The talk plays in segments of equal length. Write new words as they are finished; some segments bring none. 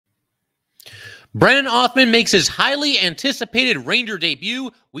Brennan Othmann makes his highly anticipated Ranger debut.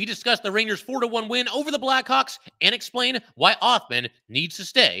 We discuss the Rangers' 4-1 win over the Blackhawks and explain why Othmann needs to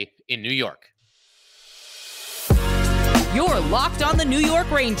stay in New York. You're Locked on the New York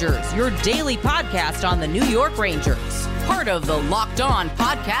Rangers, your daily podcast on the New York Rangers. Part of the Locked On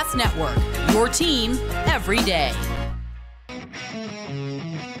Podcast Network, your team every day.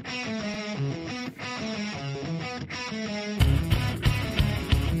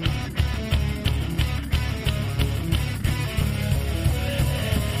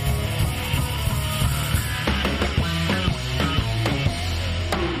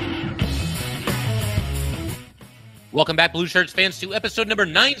 Welcome back, Blue Shirts fans, to episode number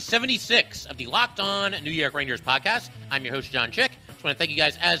 976 of the Locked On New York Rangers podcast. I'm your host, John Chick. Just want to thank you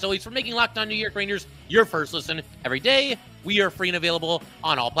guys, as always, for making Locked On New York Rangers your first listen every day. We are free and available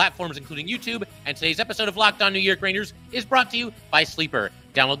on all platforms, including YouTube. And today's episode of Locked On New York Rangers is brought to you by Sleeper.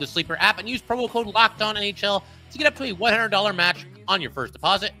 Download the Sleeper app and use promo code LOCKEDONNHL to get up to a $100 match on your first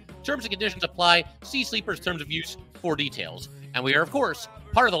deposit. Terms and conditions apply. See Sleeper's terms of use for details. And we are, of course,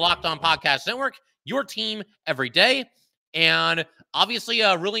 part of the Locked On Podcast Network, your team every day. And obviously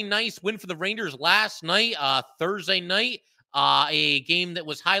a really nice win for the Rangers last night, Thursday night, a game that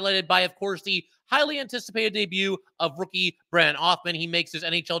was highlighted by, of course, the highly anticipated debut of rookie Brennan Othmann. He makes his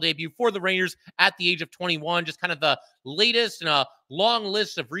NHL debut for the Rangers at the age of 21, just kind of the latest in a long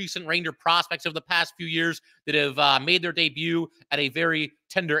list of recent Ranger prospects of the past few years that have made their debut at a very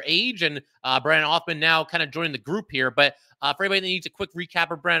tender age. And Brennan Othmann now kind of joining the group here. But for anybody that needs a quick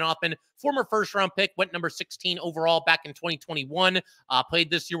recap of Brennan Othmann, former first-round pick, went number 16 overall back in 2021, played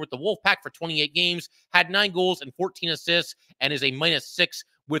this year with the Wolf Pack for 28 games, had 9 goals and 14 assists, and is a -6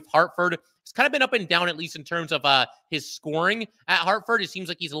 with Hartford. It's kind of been up and down, at least in terms of his scoring at Hartford. It seems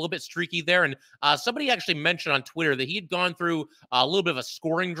like he's a little bit streaky there. And somebody actually mentioned on Twitter that he had gone through a little bit of a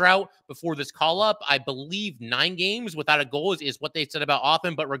scoring drought before this call-up. I believe 9 games without a goal is what they said about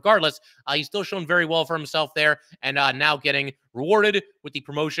Othmann. But regardless, he's still shown very well for himself there, and now getting rewarded with the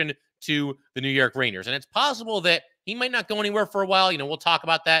promotion to the New York Rangers. And it's possible that he might not go anywhere for a while. We'll talk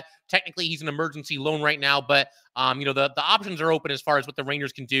about that. Technically, he's an emergency loan right now, but, the options are open as far as what the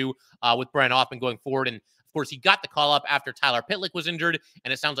Rangers can do with Brennan Othmann going forward. And, of course, he got the call-up after Tyler Pitlick was injured,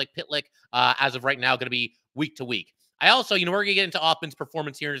 and it sounds like Pitlick, as of right now, going to be week to week. I also, we're going to get into Othmann's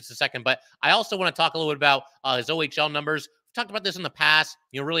performance here in just a second, but I also want to talk a little bit about his OHL numbers. We've talked about this in the past,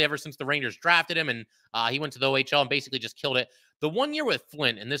 really ever since the Rangers drafted him, and he went to the OHL and basically just killed it. The 1 year with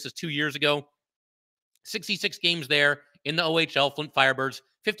Flint, and this is 2 years ago, 66 games there in the OHL, Flint Firebirds,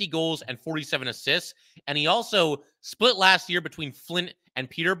 50 goals and 47 assists. And he also split last year between Flint and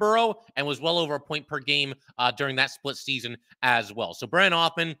Peterborough and was well over a point per game during that split season as well. So Brennan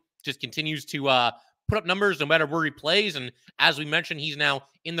Othmann just continues to put up numbers no matter where he plays. And as we mentioned, he's now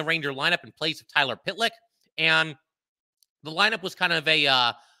in the Ranger lineup in place of Tyler Pitlick. And the lineup was kind of a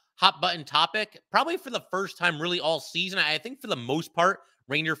hot button topic, probably for the first time really all season. I think for the most part,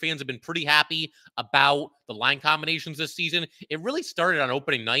 Ranger fans have been pretty happy about the line combinations this season. It really started on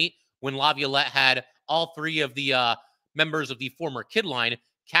opening night when Laviolette had all 3 of the members of the former kid line,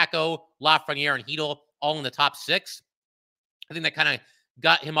 Kakko, Lafreniere, and Hedl, all in the top 6. I think that kind of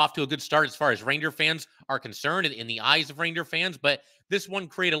got him off to a good start as far as Ranger fans are concerned in the eyes of Ranger fans. But this one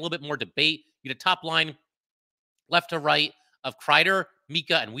created a little bit more debate. You had a top line left to right of Kreider,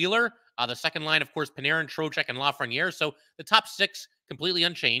 Mika, and Wheeler. The second line, of course, Panarin, Trocheck, and Lafreniere. So the top 6 completely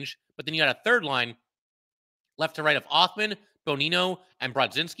unchanged. But then you had a third line left to right of Othmann, Bonino, and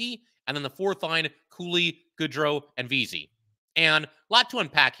Brodzinski. And then the fourth line, Cooley, Goodrow, and Vesey. And a lot to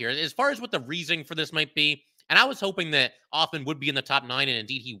unpack here. As far as what the reasoning for this might be, and I was hoping that Othmann would be in the top 9, and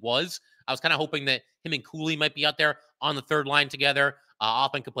indeed he was. I was kind of hoping that him and Cooley might be out there on the third line together.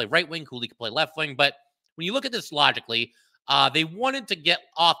 Othmann could play right wing, Cooley could play left wing. But when you look at this logically, they wanted to get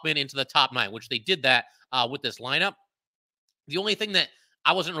Othmann into the top 9, which they did that with this lineup. The only thing that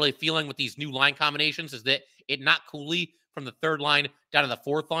I wasn't really feeling with these new line combinations is that it knocked Cooley from the third line down to the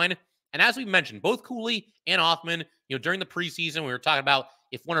fourth line. And as we mentioned, both Cooley and Othmann, during the preseason, we were talking about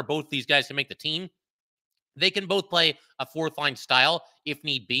if one or both of these guys can make the team, they can both play a fourth line style if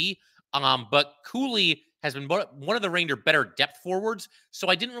need be. But Cooley has been one of the Ranger better depth forwards. So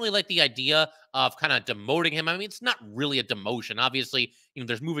I didn't really like the idea of kind of demoting him. I mean, it's not really a demotion. Obviously,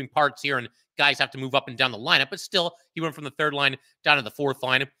 there's moving parts here and guys have to move up and down the lineup, but still he went from the third line down to the fourth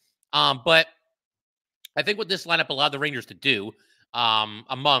line. But I think what this lineup allowed the Rangers to do,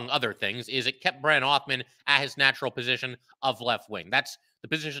 among other things, is it kept Brennan Othmann at his natural position of left wing. That's the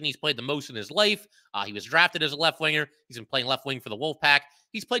position he's played the most in his life. He was drafted as a left winger. He's been playing left wing for the Wolf Pack.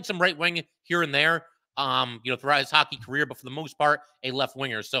 He's played some right wing here and there, throughout his hockey career, but for the most part, a left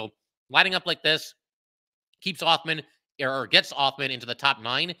winger. So lining up like this keeps Othmann or gets Othmann into the top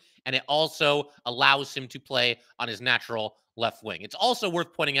 9, and it also allows him to play on his natural left wing. It's also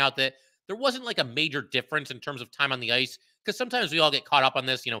worth pointing out that there wasn't like a major difference in terms of time on the ice, because sometimes we all get caught up on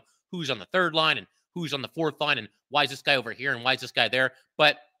this, who's on the third line and who's on the fourth line and why is this guy over here and why is this guy there.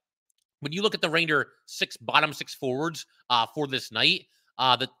 But when you look at the Ranger bottom six forwards for this night,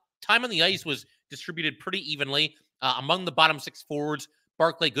 the time on the ice was distributed pretty evenly. Among the bottom six forwards,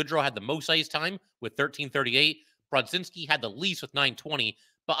 Barclay Goodrow had the most ice time with 13:38. Brodzinski had the least with 9:20.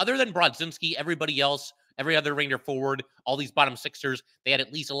 But other than Brodzinski, everybody else, every other Ranger forward, all these bottom sixers, they had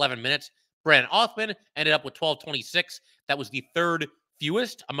at least 11 minutes. Brennan Othmann ended up with 12:26. That was the third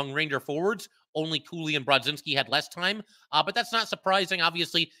fewest among Ranger forwards. Only Cooley and Brodzinski had less time. But that's not surprising.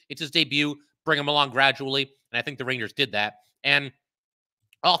 Obviously, it's his debut. Bring him along gradually. And I think the Rangers did that. And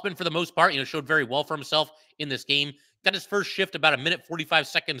Othmann, for the most part, showed very well for himself in this game. Got his first shift about 1:45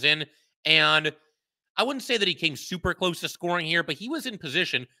 seconds in. And I wouldn't say that he came super close to scoring here, but he was in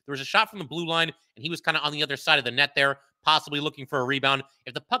position. There was a shot from the blue line, and he was kind of on the other side of the net there, possibly looking for a rebound.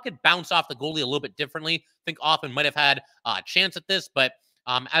 If the puck had bounced off the goalie a little bit differently, I think Othmann might have had a chance at this. But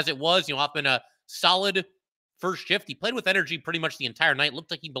as it was, Othmann, a solid first shift. He played with energy pretty much the entire night.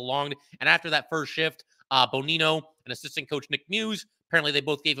 Looked like he belonged. And after that first shift, Bonino and assistant coach Nick Muse, apparently they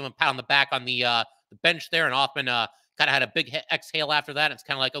both gave him a pat on the back on the bench there. And Othmann kind of had a big exhale after that. It's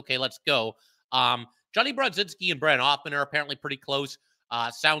kind of like, okay, let's go. Johnny Brodzinski and Brennan Othmann are apparently pretty close.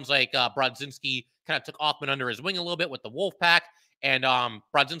 Sounds like Brodzinski kind of took Othmann under his wing a little bit with the Wolf Pack. And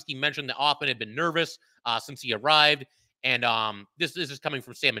Brodzinski mentioned that Othmann had been nervous since he arrived. And this is coming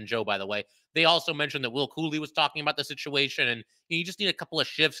from Sam and Joe, by the way. They also mentioned that Will Cooley was talking about the situation. And you just need a couple of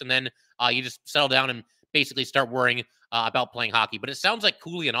shifts, and then you just settle down and basically start worrying about playing hockey. But it sounds like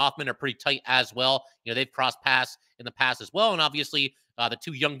Cooley and Othmann are pretty tight as well. They've crossed paths in the past as well. And obviously, the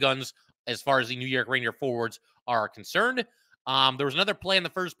two young guns, as far as the New York Ranger forwards are concerned. There was another play in the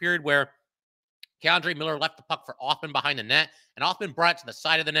first period where Keandre Miller left the puck for Othmann behind the net, and Othmann brought it to the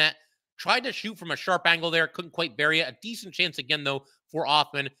side of the net, tried to shoot from a sharp angle there, couldn't quite bury it. A decent chance again, though, for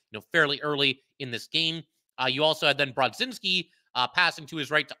Othmann, fairly early in this game. You also had then Brodzinski passing to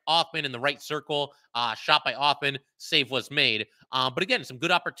his right to Othmann in the right circle, shot by Othmann, save was made. But again, some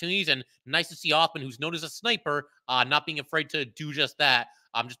good opportunities, and nice to see Othmann, who's known as a sniper, not being afraid to do just that.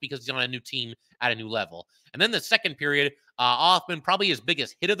 Just because he's on a new team at a new level. And then the second period, Othmann, probably his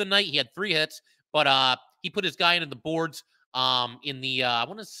biggest hit of the night. He had 3 hits, but he put his guy into the boards in the, I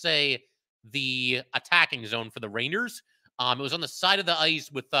want to say, the attacking zone for the Rangers. It was on the side of the ice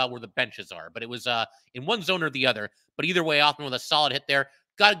with where the benches are, but it was in one zone or the other. But either way, Othmann with a solid hit there.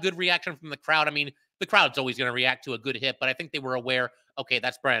 Got a good reaction from the crowd. I mean, the crowd's always going to react to a good hit, but I think they were aware, okay,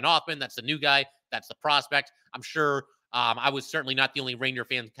 that's Brennan Othmann, that's the new guy, that's the prospect. I'm sure I was certainly not the only Ranger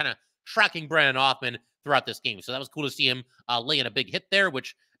fan kind of tracking Brennan Othmann throughout this game. So that was cool to see him lay in a big hit there,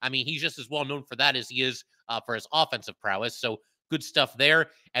 which, I mean, he's just as well known for that as he is for his offensive prowess. So good stuff there.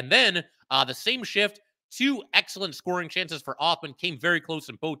 And then the same shift, 2 excellent scoring chances for Othmann, came very close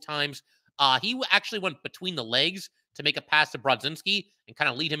in both times. He actually went between the legs to make a pass to Brodzinski and kind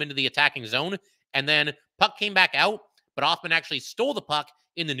of lead him into the attacking zone. And then puck came back out, but Othmann actually stole the puck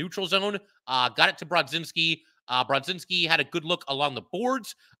in the neutral zone, got it to Brodzinski. Brodzinski had a good look along the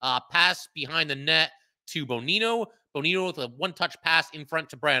boards, pass behind the net to Bonino. Bonino with a one-touch pass in front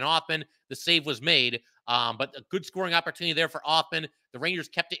to Brennan Othmann. The save was made, but a good scoring opportunity there for Othmann. The Rangers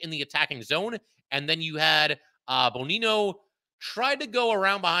kept it in the attacking zone, and then you had Bonino tried to go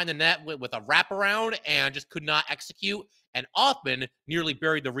around behind the net with a wraparound and just could not execute, and Othmann nearly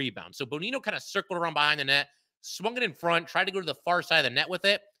buried the rebound. So Bonino kind of circled around behind the net, swung it in front, tried to go to the far side of the net with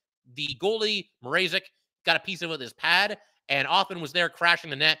it. The goalie, Mrazek, got a piece of it with his pad, and Othmann was there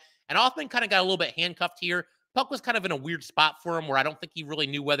crashing the net. And Othmann kind of got a little bit handcuffed here. Puck was kind of in a weird spot for him where I don't think he really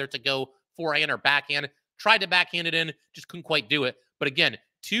knew whether to go forehand or backhand. Tried to backhand it in, just couldn't quite do it. But again,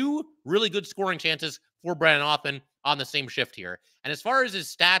 2 really good scoring chances for Brennan Othmann on the same shift here. And as far as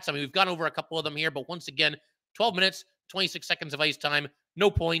his stats, I mean, we've gone over a couple of them here, but once again, 12 minutes, 26 seconds of ice time, no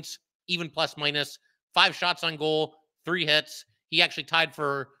points, even plus minus, 5 shots on goal, 3 hits. He actually tied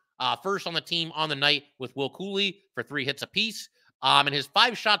for first on the team on the night with Will Cooley for 3 hits apiece. And his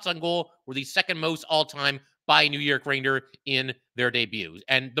 5 shots on goal were the second most all-time by a New York Ranger in their debuts.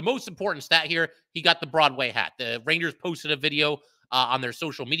 And the most important stat here, he got the Broadway hat. The Rangers posted a video on their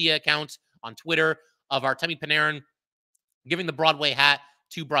social media accounts on Twitter of Artemi Panarin giving the Broadway hat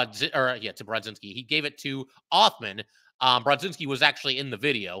to Brodzinski. He gave it to Othmann. Brodzinski was actually in the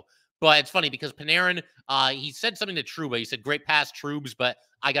video. But it's funny because Panarin, he said something to Trouba. He said, "Great pass, Troubs, but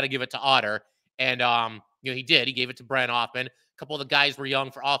I got to give it to Otter." And, he did. He gave it to Brennan Othmann. A couple of the guys were young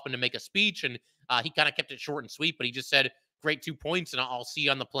for Othmann to make a speech, and he kind of kept it short and sweet, but he just said, great 2 points, and I'll see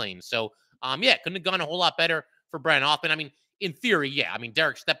you on the plane. So, yeah, couldn't have gone a whole lot better for Brennan Othmann. I mean, in theory, yeah. I mean,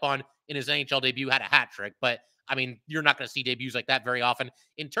 Derek Stepan in his NHL debut had a hat trick, but, I mean, you're not going to see debuts like that very often.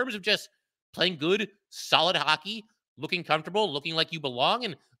 In terms of just playing good, solid hockey, looking comfortable, looking like you belong,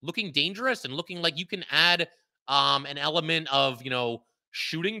 and looking dangerous, and looking like you can add an element of,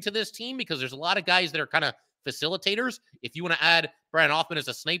 shooting to this team, because there's a lot of guys that are kind of facilitators. If you want to add Brennan Othmann as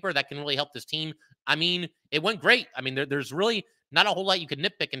a sniper, that can really help this team. I mean, it went great. I mean, there's really not a whole lot you could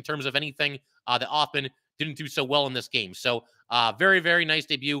nitpick in terms of anything that Othmann didn't do so well in this game. So very, very nice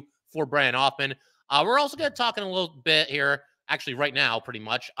debut for Brennan Othmann. We're also going to talk in a little bit here, actually right now, pretty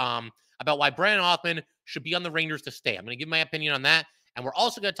much, about why Brennan Othmann should be on the Rangers to stay. I'm going to give my opinion on that. And we're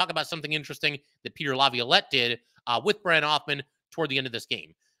also going to talk about something interesting that Peter Laviolette did with Brennan Othmann toward the end of this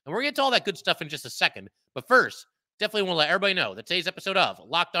game. And we're going to get to all that good stuff in just a second. But first, definitely want to let everybody know that today's episode of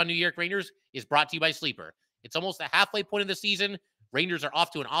Locked On New York Rangers is brought to you by Sleeper. It's almost the halfway point of the season. Rangers are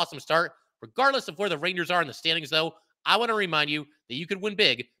off to an awesome start. Regardless of where the Rangers are in the standings, though, I want to remind you that you can win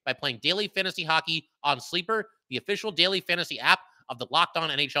big by playing daily fantasy hockey on Sleeper, the official daily fantasy app of the Locked On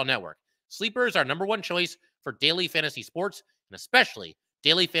NHL Network. Sleeper is our number one choice for daily fantasy sports, and especially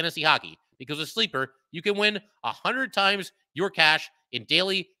daily fantasy hockey. Because with Sleeper, you can win 100 times your cash in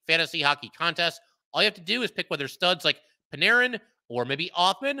daily fantasy hockey contests. All you have to do is pick whether studs like Panarin or maybe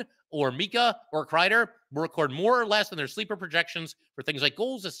Othmann or Mika or Kreider will record more or less than their sleeper projections for things like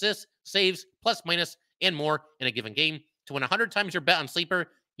goals, assists, saves, plus, minus, and more in a given game. To win 100 times your bet on Sleeper,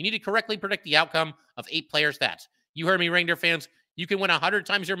 you need to correctly predict the outcome of 8 player stats. You heard me, Ranger fans. You can win 100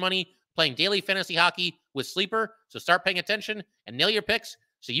 times your money playing daily fantasy hockey with Sleeper. So start paying attention and nail your picks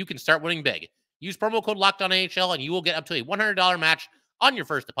so you can start winning big. Use promo code LOCKEDONNHL and you will get up to a $100 match on your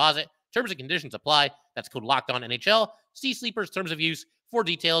first deposit. Terms and conditions apply. That's code LOCKEDONNHL. See Sleeper's terms of use for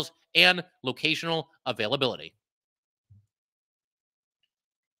details and locational availability.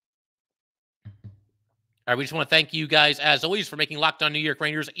 All right, we just want to thank you guys, as always, for making Locked On New York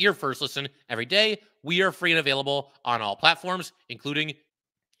Rangers your first listen every day. We are free and available on all platforms, including...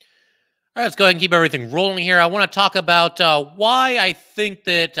 All right, let's go ahead and keep everything rolling here. I want to talk about why I think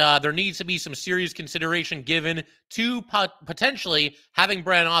that there needs to be some serious consideration given to potentially having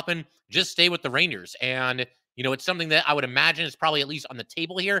Brennan Othmann just stay with the Rangers. And, it's something that I would imagine is probably at least on the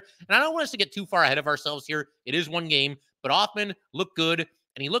table here. And I don't want us to get too far ahead of ourselves here. It is one game, but Othmann looked good,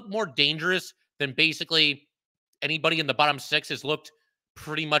 and he looked more dangerous than basically anybody in the bottom six has looked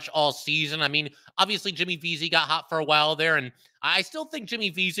pretty much all season. I mean, obviously Jimmy Vesey got hot for a while there, and I still think Jimmy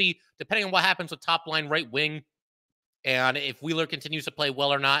Vesey, depending on what happens with top line right wing, and if Wheeler continues to play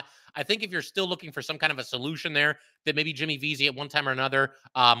well or not, I think if you're still looking for some kind of a solution there, that maybe Jimmy Vesey at one time or another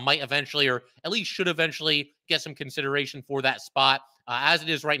might eventually, or at least should eventually, get some consideration for that spot. As it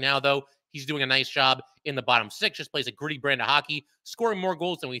is right now, though, he's doing a nice job in the bottom six, just plays a gritty brand of hockey, scoring more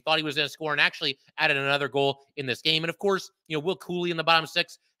goals than we thought he was going to score, and actually added another goal in this game. And of course, Will Cooley in the bottom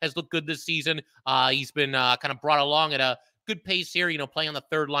six has looked good this season. He's been kind of brought along at a good pace here, playing on the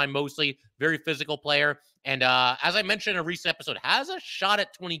third line mostly, very physical player. And as I mentioned in a recent episode, has a shot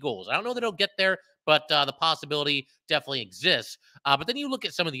at 20 goals. I don't know that he'll get there, but the possibility definitely exists. But then you look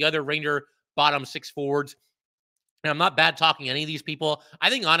at some of the other Ranger bottom six forwards, and I'm not bad talking any of these people.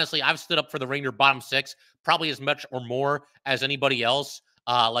 I think, honestly, I've stood up for the Ranger bottom six probably as much or more as anybody else,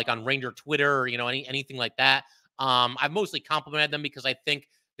 like on Ranger Twitter or, anything like that. I've mostly complimented them because I think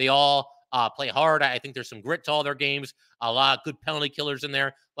they all play hard. I think there's some grit to all their games, a lot of good penalty killers in there,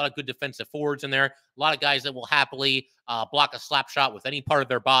 a lot of good defensive forwards in there, a lot of guys that will happily block a slap shot with any part of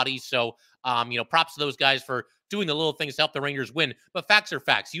their body. So, props to those guys for doing the little things to help the Rangers win. But facts are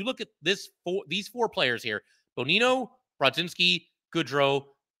facts. You look at these four players here: Bonino, Brodzinski, Goodrow,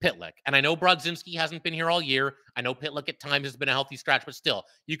 Pitlick. And I know Brodzinski hasn't been here all year. I know Pitlick at times has been a healthy scratch, but still,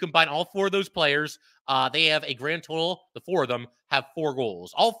 you combine all four of those players. They have a grand total. The four of them have 4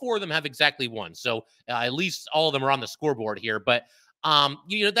 goals. All 4 of them have exactly 1. So at least all of them are on the scoreboard here. But,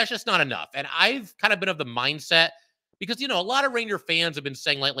 that's just not enough. And I've kind of been of the mindset because, a lot of Ranger fans have been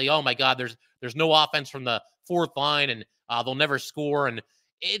saying lately, oh my God, there's no offense from the fourth line and they'll never score. And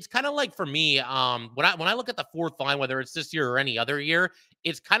it's kind of like, for me, when I look at the fourth line, whether it's this year or any other year,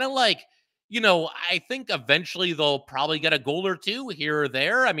 it's kind of like, I think eventually they'll probably get a goal or 2 here or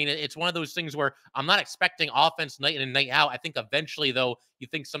there. I mean, it's one of those things where I'm not expecting offense night in and night out. I think eventually, though, you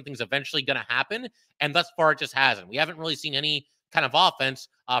think something's eventually going to happen. And thus far, it just hasn't. We haven't really seen any kind of offense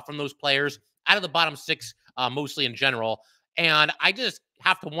from those players out of the bottom 6, mostly in general. And I just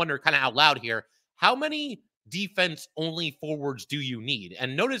have to wonder kind of out loud here, how many defense-only forwards do you need?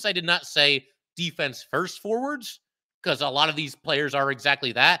 And notice I did not say defense-first forwards. because a lot of these players are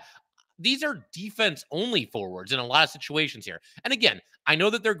exactly that. These are defense-only forwards in a lot of situations here. And again, I know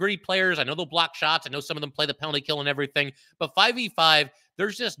that they're gritty players. I know they'll block shots. I know some of them play the penalty kill and everything. But 5v5,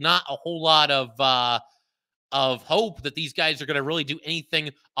 there's just not a whole lot of hope that these guys are going to really do anything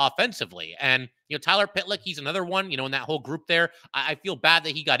offensively. And, Tyler Pitlick, he's another one, in that whole group there. I feel bad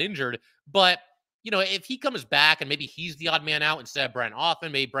that he got injured. But, if he comes back and maybe he's the odd man out instead of Brennan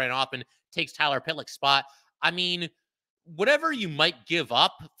Othmann, maybe Brennan Othmann takes Tyler Pitlick's spot. I mean, whatever you might give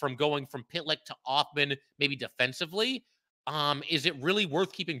up from going from Pitlick to Othmann, maybe defensively, is it really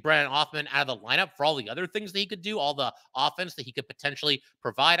worth keeping Brennan Othmann out of the lineup for all the other things that he could do, all the offense that he could potentially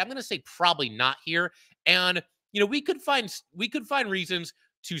provide? I'm going to say probably not here. And, we could find reasons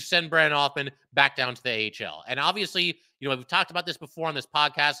to send Brennan Othmann back down to the AHL. And obviously, we've talked about this before on this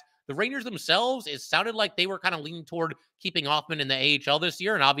podcast. The Rangers themselves, it sounded like they were kind of leaning toward keeping Othmann in the AHL this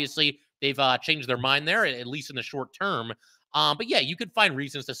year. And obviously, they've changed their mind there, at least in the short term. But yeah, you could find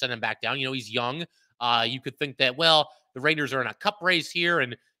reasons to send him back down. He's young. You could think that, well, the Rangers are in a cup race here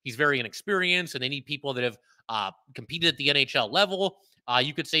and he's very inexperienced and they need people that have competed at the NHL level.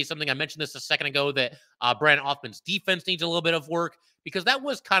 You could say something, I mentioned this a second ago, that Brennan Othmann's defense needs a little bit of work, because that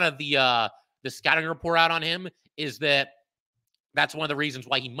was kind of the scouting report out on him, is that's one of the reasons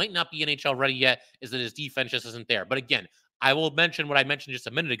why he might not be NHL ready yet, is that his defense just isn't there. But again, I will mention what I mentioned just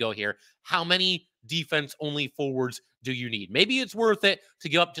a minute ago here. How many defense-only forwards do you need? Maybe it's worth it to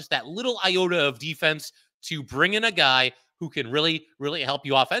give up just that little iota of defense to bring in a guy who can really, really help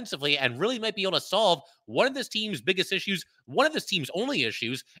you offensively and really might be able to solve one of this team's biggest issues, one of this team's only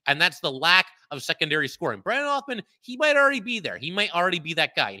issues, and that's the lack of secondary scoring. Brennan Othmann, he might already be there. He might already be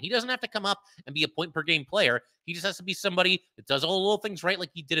that guy. And he doesn't have to come up and be a point-per-game player. He just has to be somebody that does all the little things right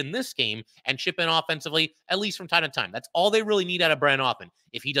like he did in this game and chip in offensively, at least from time to time. That's all they really need out of Brennan Othmann.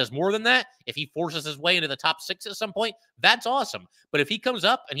 If he does more than that, if he forces his way into the top 6 at some point, that's awesome. But if he comes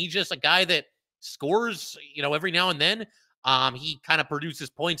up and he's just a guy that scores, every now and then, he kind of produces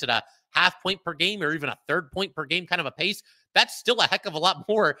points at a half point per game or even a third point per game kind of a pace, that's still a heck of a lot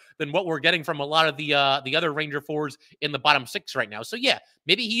more than what we're getting from a lot of the other Ranger forwards in the bottom 6 right now. So yeah,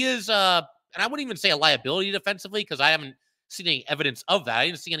 maybe he is, and I wouldn't even say a liability defensively, because I haven't seen any evidence of that. I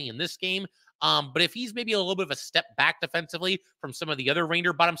didn't see any in this game. But if he's maybe a little bit of a step back defensively from some of the other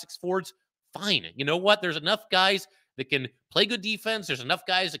Ranger bottom 6 forwards, fine. You know what? There's enough guys that can play good defense. There's enough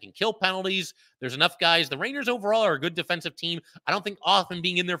guys that can kill penalties. There's enough guys. The Rangers overall are a good defensive team. I don't think Othmann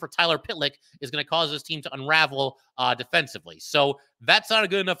being in there for Tyler Pitlick is going to cause this team to unravel defensively. So that's not a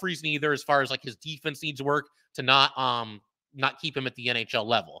good enough reason either, as far as like his defense needs work to not keep him at the NHL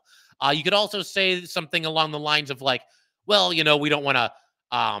level. You could also say something along the lines of like, well, we don't want to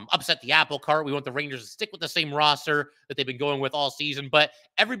upset the apple cart. We want the Rangers to stick with the same roster that they've been going with all season, but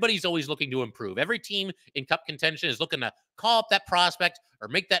everybody's always looking to improve. Every team in cup contention is looking to call up that prospect or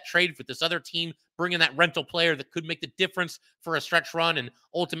make that trade for this other team, bring in that rental player that could make the difference for a stretch run and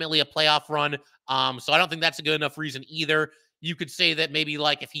ultimately a playoff run. So I don't think that's a good enough reason either. You could say that maybe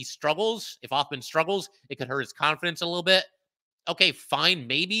like if Othmann struggles, it could hurt his confidence a little bit. Okay, fine,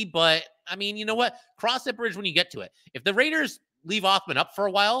 maybe, but I mean, you know what? Cross that bridge when you get to it. If the Raiders leave Othmann up for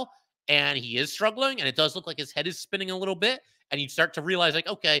a while and he is struggling and it does look like his head is spinning a little bit and you start to realize like,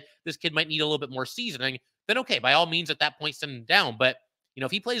 okay, this kid might need a little bit more seasoning, then okay, by all means at that point send him down. But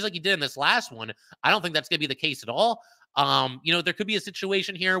if he plays like he did in this last one, I don't think that's going to be the case at all. There could be a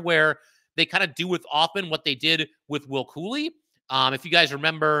situation here where they kind of do with Othmann what they did with Will Cooley. If you guys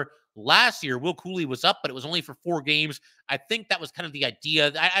remember last year, Will Cooley was up, but it was only for 4 games. I think that was kind of the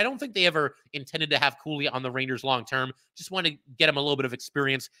idea. I don't think they ever intended to have Cooley on the Rangers long-term. Just wanted to get him a little bit of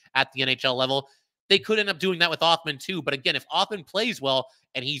experience at the NHL level. They could end up doing that with Othmann too. But again, if Othmann plays well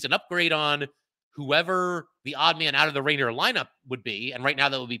and he's an upgrade on whoever the odd man out of the Ranger lineup would be, and right now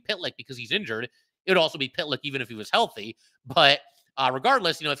that would be Pitlick because he's injured. It would also be Pitlick even if he was healthy. But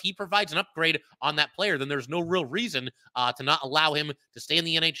regardless, if he provides an upgrade on that player, then there's no real reason to not allow him to stay in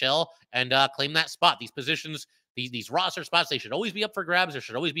the NHL and claim that spot. These positions, these roster spots, they should always be up for grabs. There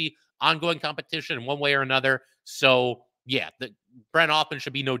should always be ongoing competition in one way or another. So yeah, Brennan Othmann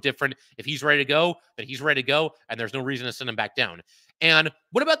should be no different. If he's ready to go, then he's ready to go, and there's no reason to send him back down. And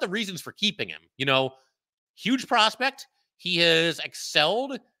what about the reasons for keeping him? Huge prospect. He has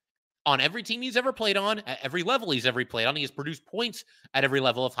excelled on every team he's ever played on, at every level he's ever played on. He has produced points at every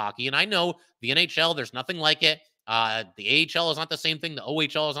level of hockey. And I know the NHL, there's nothing like it. The AHL is not the same thing. The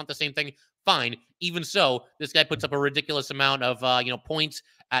OHL is not the same thing. Fine. Even so, this guy puts up a ridiculous amount of, points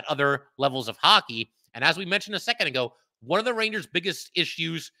at other levels of hockey. And as we mentioned a second ago, one of the Rangers' biggest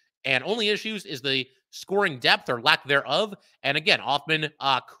issues and only issues is the scoring depth or lack thereof. And again, Othmann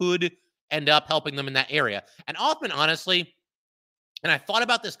could end up helping them in that area. And Othmann, honestly, and I thought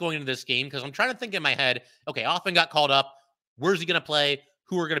about this going into this game because I'm trying to think in my head, okay, Othmann got called up. Where's he going to play?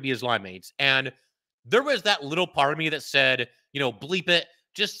 Who are going to be his line mates? And there was that little part of me that said, bleep it.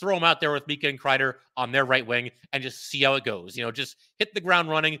 Just throw him out there with Mika and Kreider on their right wing and just see how it goes. Just hit the ground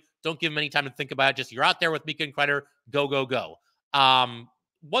running. Don't give him any time to think about it. Just you're out there with Mika and Kreider. Go, go, go.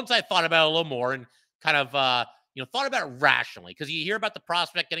 Once I thought about it a little more and kind of, thought about it rationally, because you hear about the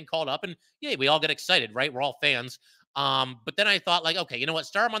prospect getting called up and yeah, we all get excited, right? We're all fans. But then I thought okay, you know what?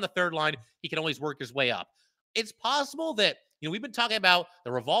 Start him on the third line. He can always work his way up. It's possible that, we've been talking about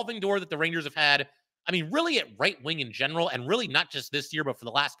the revolving door that the Rangers have had. I mean, really at right wing in general, and really not just this year, but for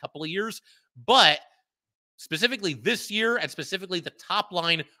the last couple of years. But specifically this year, and specifically the top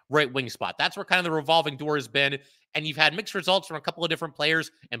line right wing spot. That's where kind of the revolving door has been. And you've had mixed results from a couple of different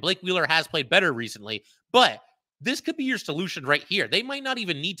players, and Blake Wheeler has played better recently. But this could be your solution right here. They might not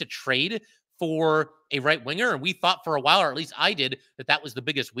even need to trade for a right winger. And we thought for a while, or at least I did, that was the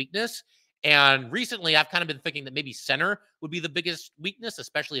biggest weakness. And recently, I've kind of been thinking that maybe center would be the biggest weakness,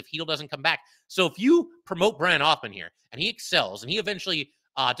 especially if Hedl doesn't come back. So if you promote Brennan Othmann here, and he excels, and he eventually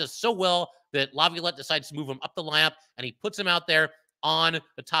does so well that Laviolette decides to move him up the lineup, and he puts him out there on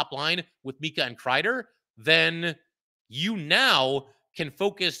the top line with Mika and Kreider, then you now can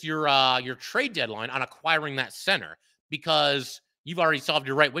focus your trade deadline on acquiring that center, because you've already solved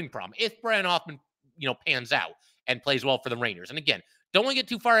your right wing problem. If Brennan Othmann, pans out and plays well for the Rangers. And again, don't want to get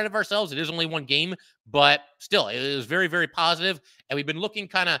too far ahead of ourselves. It is only one game, but still, it was very, very positive. And we've been looking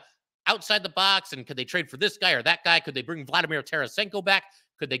kind of outside the box. And could they trade for this guy or that guy? Could they bring Vladimir Tarasenko back?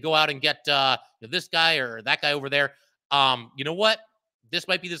 Could they go out and get this guy or that guy over there? You know what? This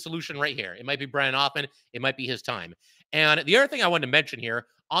might be the solution right here. It might be Brennan Othmann. It might be his time. And the other thing I wanted to mention here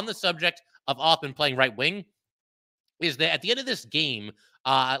on the subject of Othmann playing right wing is that at the end of this game,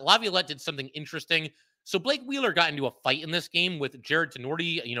 Laviolette did something interesting. So Blake Wheeler got into a fight in this game with Jared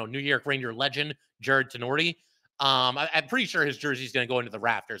Tenorti, New York Ranger legend Jared Tenorti. I'm pretty sure his jersey is going to go into the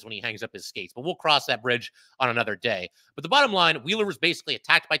rafters when he hangs up his skates, but we'll cross that bridge on another day. But the bottom line, Wheeler was basically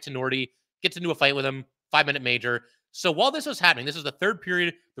attacked by Tenorti, gets into a fight with him, 5-minute major. So while this was happening, this is the third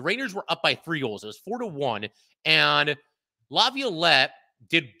period, the Rangers were up by 3 goals. It was 4-1, and Laviolette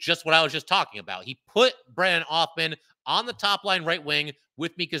did just what I was just talking about. He put Brennan Othmann on the top line right wing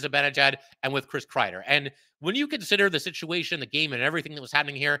with Mika Zibanejad and with Chris Kreider. And when you consider the situation, the game, and everything that was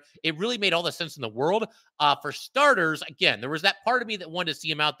happening here, it really made all the sense in the world. For starters, again, there was that part of me that wanted to see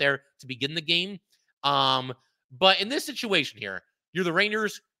him out there to begin the game. But in this situation here, you're the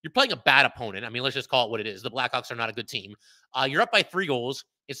Rangers, you're playing a bad opponent. I mean, let's just call it what it is. The Blackhawks are not a good team. You're up by 3 goals.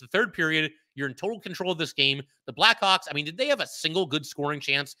 It's the third period. You're in total control of this game. The Blackhawks, I mean, did they have a single good scoring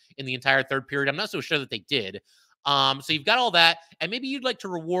chance in the entire third period? I'm not so sure that they did. So you've got all that, and maybe you'd like to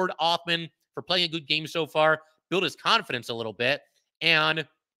reward Othmann for playing a good game so far, build his confidence a little bit, and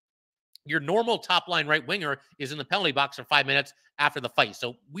your normal top line right winger is in the penalty box for 5 minutes after the fight.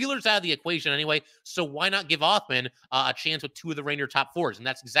 So Wheeler's out of the equation anyway, so why not give Othmann a chance with 2 of the Ranger top 4s? And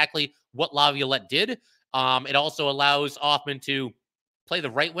that's exactly what Laviolette did. It also allows Othmann to play the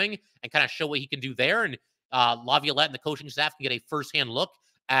right wing and kind of show what he can do there, and Laviolette and the coaching staff can get a firsthand look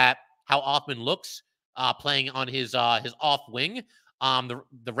at how Othmann looks playing on his off wing.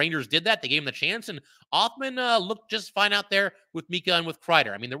 The Rangers did that. They gave him the chance, and Othmann looked just fine out there with Mika and with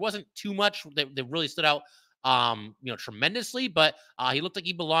Kreider. I mean, there wasn't too much that really stood out, tremendously, but he looked like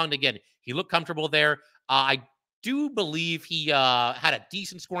he belonged again. He looked comfortable there. I do believe he had a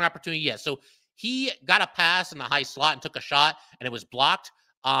decent scoring opportunity. Yeah, so he got a pass in the high slot and took a shot, and it was blocked.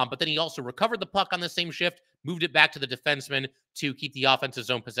 But then he also recovered the puck on the same shift, moved it back to the defenseman to keep the offensive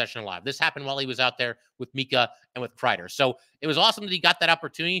zone possession alive. This happened while he was out there with Mika and with Kreider. So it was awesome that he got that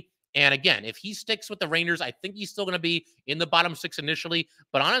opportunity. And again, if he sticks with the Rangers, I think he's still going to be in the bottom 6 initially.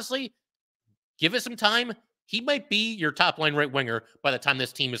 But honestly, give it some time. He might be your top line right winger by the time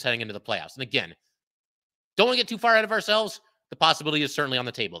this team is heading into the playoffs. And again, don't want to get too far ahead of ourselves. The possibility is certainly on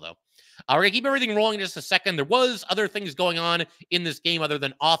the table, though. We're going to keep everything rolling in just a second. There was other things going on in this game other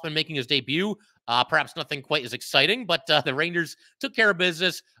than Othmann making his debut. Perhaps nothing quite as exciting, but the Rangers took care of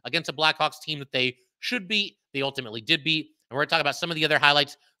business against a Blackhawks team that they should beat. They ultimately did beat. And we're going to talk about some of the other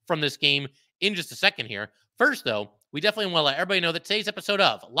highlights from this game in just a second here. First, though, we definitely want to let everybody know that today's episode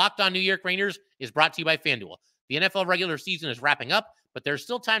of Locked On New York Rangers is brought to you by FanDuel. The NFL regular season is wrapping up, but there's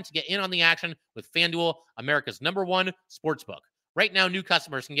still time to get in on the action with FanDuel, America's #1 sportsbook. Right now, new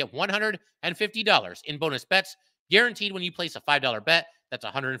customers can get $150 in bonus bets, guaranteed when you place a $5 bet. That's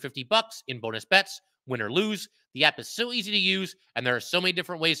 $150 in bonus bets, win or lose. The app is so easy to use, and there are so many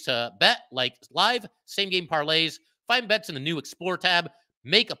different ways to bet, like live, same-game parlays. Find bets in the new Explore tab.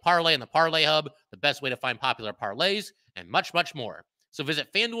 Make a parlay in the Parlay Hub, the best way to find popular parlays, and much, much more. So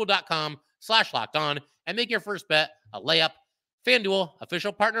visit FanDuel.com/lockedon and make your first bet a layup. FanDuel,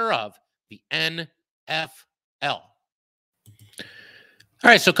 official partner of the NFL. All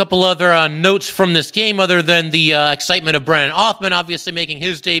right, so a couple other notes from this game other than the excitement of Brennan Othmann obviously making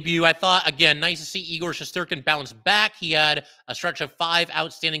his debut. I thought, again, nice to see Igor Shesterkin bounce back. He had a stretch of 5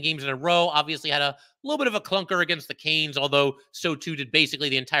 outstanding games in a row. Obviously had a little bit of a clunker against the Canes, although so too did basically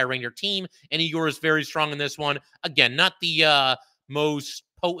the entire Ranger team. And Igor is very strong in this one. Again, not the most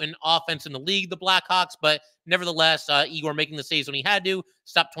potent offense in the league, the Blackhawks, but nevertheless, Igor making the saves when he had to,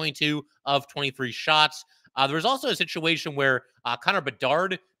 stopped 22 of 23 shots. There was also a situation where Connor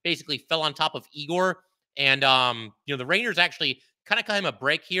Bedard basically fell on top of Igor, and the Rangers actually kind of cut him a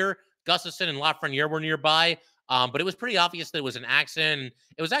break here. Gustafsson and Lafreniere were nearby, but it was pretty obvious that it was an accident.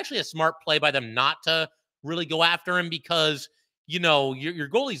 It was actually a smart play by them not to really go after him because, your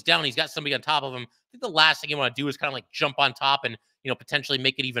goalie's down. He's got somebody on top of him. I think the last thing you want to do is kind of like jump on top and, potentially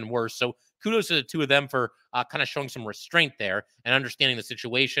make it even worse. So kudos to the two of them for kind of showing some restraint there and understanding the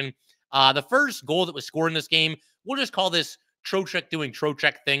situation. The first goal that was scored in this game, we'll just call this Trocheck doing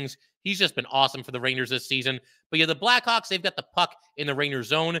Trocheck things. He's just been awesome for the Rangers this season. But yeah, the Blackhawks, they've got the puck in the Ranger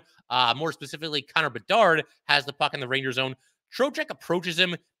zone. More specifically, Connor Bedard has the puck in the Ranger zone. Trocheck approaches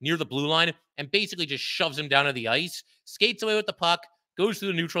him near the blue line and basically just shoves him down to the ice, skates away with the puck, goes through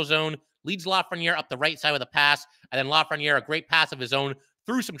the neutral zone, leads Lafreniere up the right side with a pass, and then Lafreniere, a great pass of his own,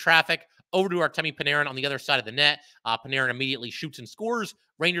 through some traffic, over to Artemi Panarin on the other side of the net. Panarin immediately shoots and scores.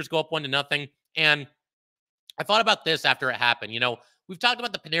 Rangers go up 1-0. And I thought about this after it happened. We've talked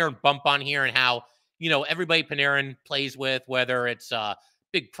about the Panarin bump on here and how, everybody Panarin plays with, whether it's a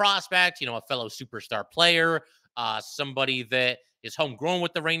big prospect, a fellow superstar player, somebody that is homegrown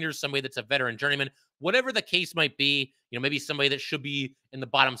with the Rangers, somebody that's a veteran journeyman, whatever the case might be, maybe somebody that should be in the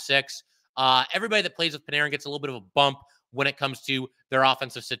bottom 6. Everybody that plays with Panarin gets a little bit of a bump when it comes to their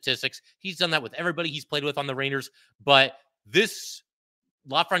offensive statistics. He's done that with everybody he's played with on the Rangers. But this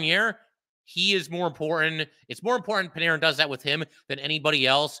Lafreniere, he is more important. It's more important Panarin does that with him than anybody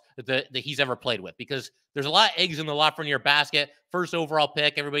else that he's ever played with, because there's a lot of eggs in the Lafreniere basket. First overall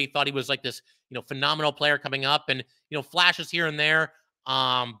pick. Everybody thought he was like this, phenomenal player coming up, and, flashes here and there.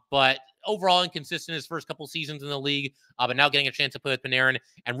 But overall inconsistent his first couple seasons in the league, but now getting a chance to play with Panarin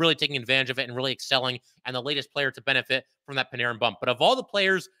and really taking advantage of it and really excelling, and the latest player to benefit from that Panarin bump. But of all the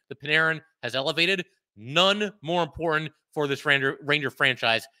players that Panarin has elevated, none more important for this Ranger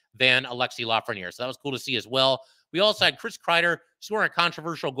franchise than Alexis Lafreniere. So that was cool to see as well. We also had Chris Kreider scoring a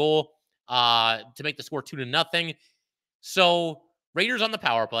controversial goal to make the score 2-0. So Raiders on the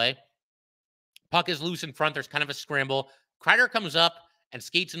power play. Puck is loose in front. There's kind of a scramble. Kreider comes up and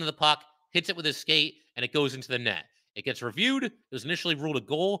skates into the puck, hits it with his skate, and it goes into the net. It gets reviewed. It was initially ruled a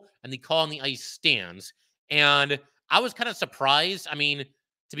goal, and the call on the ice stands. And I was kind of surprised. I mean,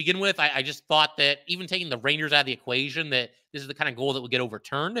 to begin with, I just thought that even taking the Rangers out of the equation, that this is the kind of goal that would get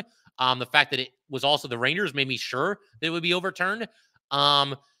overturned. The fact that it was also the Rangers made me sure that it would be overturned.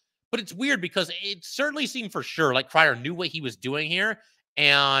 But it's weird because it certainly seemed for sure like Kreider knew what he was doing here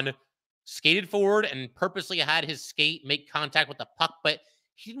and skated forward and purposely had his skate make contact with the puck, but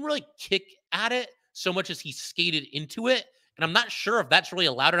he didn't really kick at it so much as he skated into it. And I'm not sure if that's really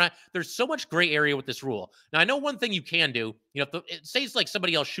allowed or not. There's so much gray area with this rule. Now, I know one thing you can do, if it says like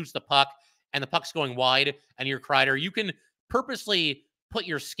somebody else shoots the puck and the puck's going wide and you're Kreider, you can purposely put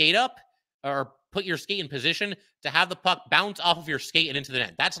your skate up or put your skate in position to have the puck bounce off of your skate and into the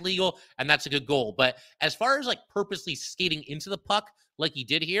net. That's legal, and that's a good goal. But as far as like purposely skating into the puck like he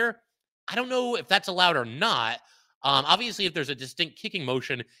did here, I don't know if that's allowed or not. Obviously, if there's a distinct kicking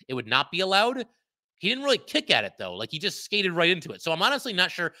motion, it would not be allowed. He didn't really kick at it, though. Like, he just skated right into it. So I'm honestly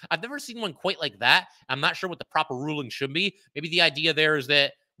not sure. I've never seen one quite like that. I'm not sure what the proper ruling should be. Maybe the idea there is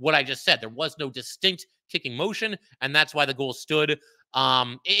that what I just said, there was no distinct kicking motion, and that's why the goal stood.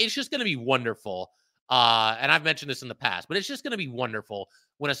 It's just going to be wonderful. And I've mentioned this in the past, but it's just going to be wonderful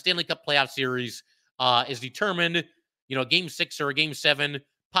when a Stanley Cup playoff series is determined, game 6 or a game 7,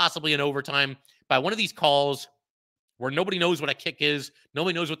 possibly in overtime, by one of these calls where nobody knows what a kick is.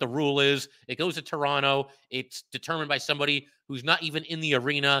 Nobody knows what the rule is. It goes to Toronto. It's determined by somebody who's not even in the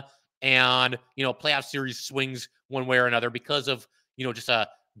arena. And, playoff series swings one way or another because of, just a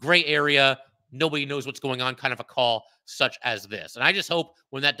gray area. Nobody knows what's going on kind of a call such as this. And I just hope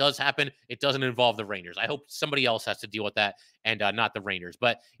when that does happen, it doesn't involve the Rangers. I hope somebody else has to deal with that and not the Rangers.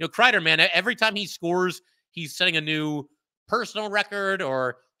 But, Kreider, man, every time he scores, he's setting a new personal record,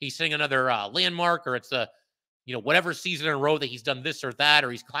 or he's setting another landmark, or it's a, whatever season in a row that he's done this or that,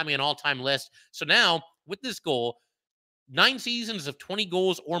 or he's climbing an all-time list. So now with this goal, 9 seasons of 20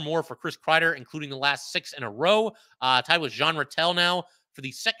 goals or more for Chris Kreider, including the last 6 in a row. Tied with Jean Rattel now for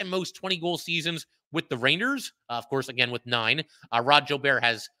the second most 20-goal seasons with the Rangers. Of course, again, with 9. Rod Gilbert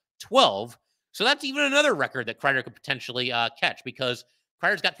has 12. So that's even another record that Kreider could potentially catch, because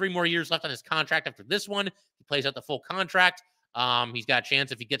Kreider's got 3 more years left on his contract after this one. He plays out the full contract. He's got a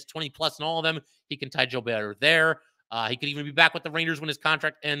chance if he gets 20 plus in all of them, he can tie Gilbert there. He could even be back with the Rangers when his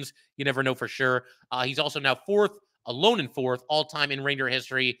contract ends. You never know for sure. He's also now alone in fourth all-time in Ranger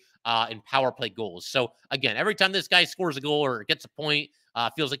history in power play goals. So again, every time this guy scores a goal or gets a point,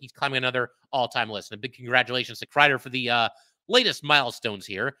 feels like he's climbing another all-time list. And a big congratulations to Kreider for the latest milestones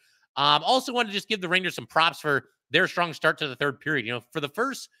here. Also want to just give the Rangers some props for their strong start to the third period. You know, for the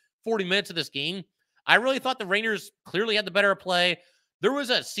first 40 minutes of this game, I really thought the Rangers clearly had the better play. There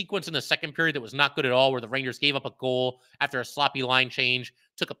was a sequence in the second period that was not good at all, where the Rangers gave up a goal after a sloppy line change,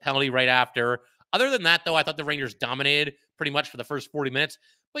 took a penalty right after. Other than that, though, I thought the Rangers dominated pretty much for the first 40 minutes.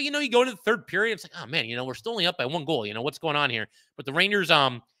 But, you know, you go into the third period, it's like, oh, man, you know, we're still only up by 1 goal. You know, what's going on here? But the Rangers,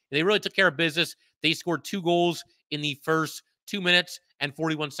 they really took care of business. They scored 2 goals in the first 2 minutes and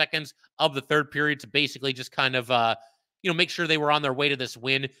 41 seconds of the third period to basically just kind of, make sure they were on their way to this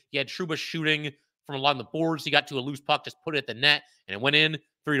win. You had Trouba shooting from along the boards. He got to a loose puck, just put it at the net, and it went in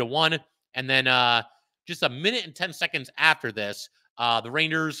 3-1. And then just a minute and 10 seconds after this, the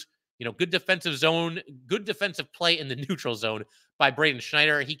Rangers, good defensive play in the neutral zone by Braden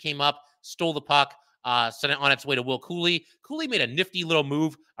Schneider. He came up, stole the puck, sent it on its way to Will Cooley. Cooley made a nifty little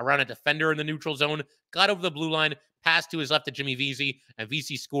move around a defender in the neutral zone, got over the blue line, passed to his left to Jimmy Vesey, and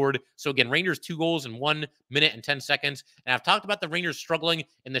Vesey scored. So again, Rangers 2 goals in 1 minute and 10 seconds. And I've talked about the Rangers struggling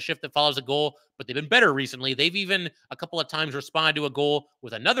in the shift that follows a goal, but they've been better recently. They've even a couple of times responded to a goal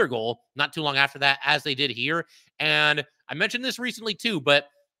with another goal not too long after that, as they did here. And I mentioned this recently too, but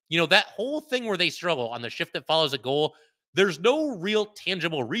that whole thing where they struggle on the shift that follows a goal, there's no real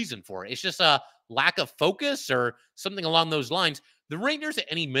tangible reason for it. It's just a lack of focus or something along those lines. The Rangers at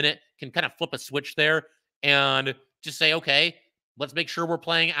any minute can kind of flip a switch there and just say, okay, let's make sure we're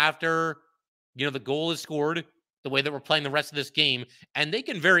playing after, the goal is scored the way that we're playing the rest of this game. And they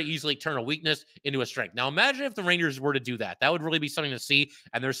can very easily turn a weakness into a strength. Now, imagine if the Rangers were to do that. That would really be something to see.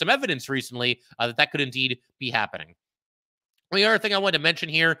 And there's some evidence recently that could indeed be happening. The other thing I wanted to mention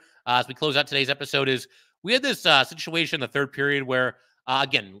here as we close out today's episode is we had this situation in the third period where,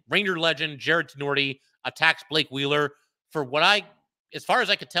 again, Ranger legend Jared Tenorti attacks Blake Wheeler for as far as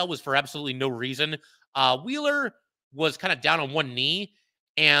I could tell, was for absolutely no reason. Wheeler was kind of down on one knee,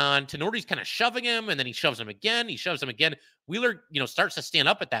 and Tenorti's kind of shoving him, and then he shoves him again. He shoves him again. Wheeler, starts to stand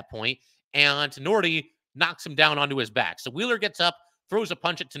up at that point, and Tenorti knocks him down onto his back. So Wheeler gets up, throws a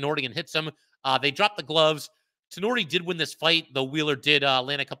punch at Tenorti, and hits him. They drop the gloves. Tenorti did win this fight, though Wheeler did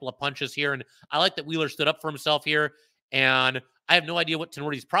land a couple of punches here, and I like that Wheeler stood up for himself here, and I have no idea what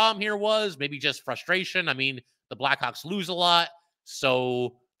Tenorti's problem here was. Maybe just frustration. I mean, the Blackhawks lose a lot,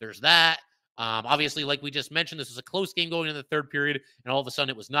 so there's that. Obviously, like we just mentioned, this was a close game going into the third period, and all of a sudden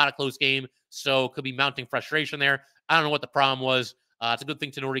it was not a close game, so could be mounting frustration there. I don't know what the problem was. It's a good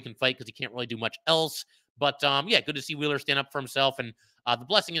thing Tenorti can fight because he can't really do much else. But, good to see Wheeler stand up for himself, and the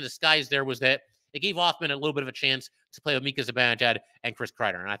blessing in disguise there was that it gave Othmann a little bit of a chance to play with Mika Zibanejad and Chris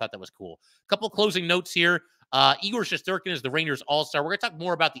Kreider, and I thought that was cool. A couple closing notes here. Igor Shesterkin is the Rangers All-Star. We're going to talk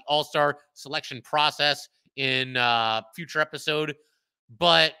more about the All-Star selection process in a future episode,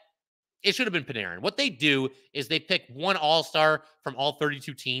 but it should have been Panarin. What they do is they pick one All-Star from all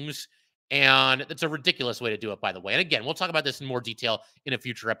 32 teams, and it's a ridiculous way to do it, by the way. And again, we'll talk about this in more detail in a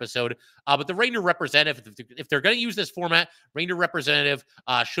future episode. But the Ranger representative, if they're going to use this format, Ranger representative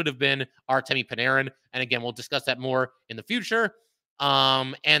should have been Artemi Panarin. And again, we'll discuss that more in the future.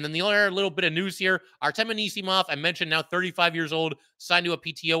 And then the other little bit of news here, Artemi Anisimov, I mentioned, now 35 years old, signed to a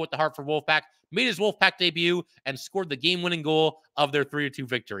PTO with the Hartford Wolf Pack, made his Wolf Pack debut, and scored the game-winning goal of their 3-2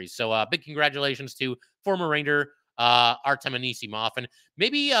 victory. So big congratulations to former Ranger Artemi Anisimov. And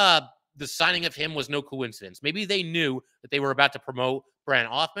maybe the signing of him was no coincidence. Maybe they knew that they were about to promote Brennan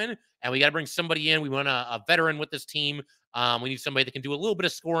Othmann, and we got to bring somebody in. We want a veteran with this team. We need somebody that can do a little bit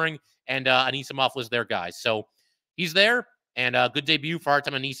of scoring, and Anisimov was their guy. So he's there, and a good debut for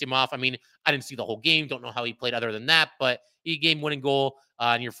Artemi Anisimov. I mean, I didn't see the whole game. Don't know how he played other than that, but he game-winning goal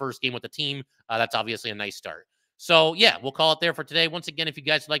in your first game with the team. That's obviously a nice start. So, we'll call it there for today. Once again, if you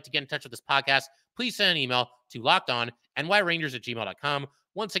guys would like to get in touch with this podcast, please send an email to lockedonnyrangers@gmail.com.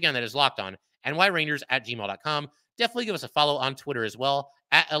 Once again, that is lockedonnyrangers@gmail.com. Definitely give us a follow on Twitter as well,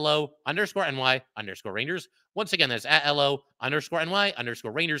 @LO_NY_Rangers. Once again, that's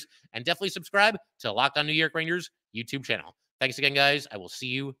 @LO_NY_Rangers. And definitely subscribe to Locked On New York Rangers YouTube channel. Thanks again, guys. I will see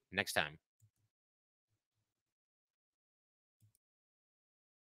you next time.